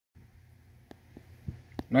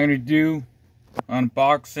I'm going to do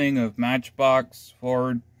unboxing of Matchbox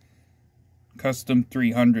Ford Custom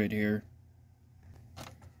 300 here.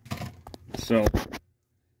 So,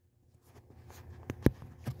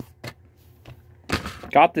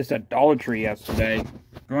 got this at Dollar Tree yesterday.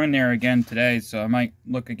 Going there again today, so I might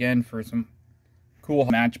look again for some cool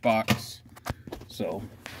Matchbox. So,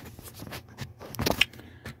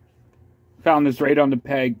 found this right on the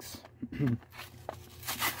pegs.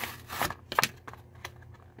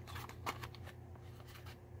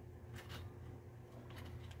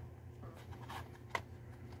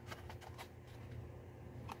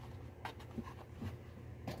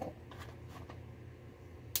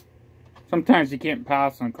 Sometimes you can't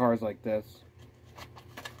pass on cars like this.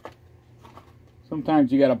 Sometimes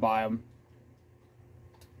you gotta buy them.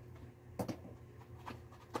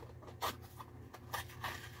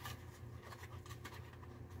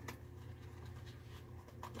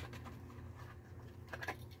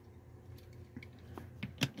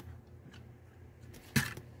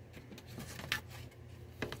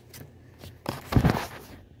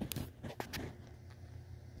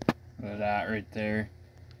 Look at that right there.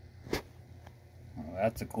 Oh,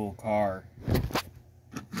 that's a cool car.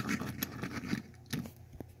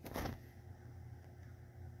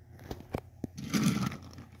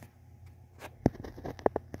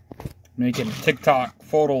 Making a TikTok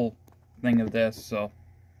photo thing of this, so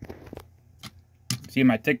see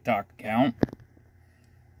my TikTok account.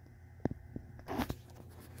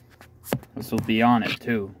 This will be on it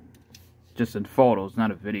too. Just in photos,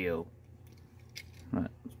 not a video.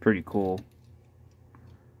 But it's pretty cool.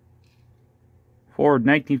 Ford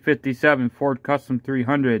 1957 Ford Custom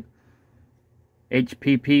 300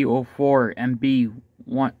 HPP 04 MB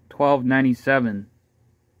 1297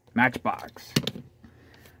 Matchbox.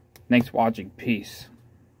 Thanks for watching. Peace.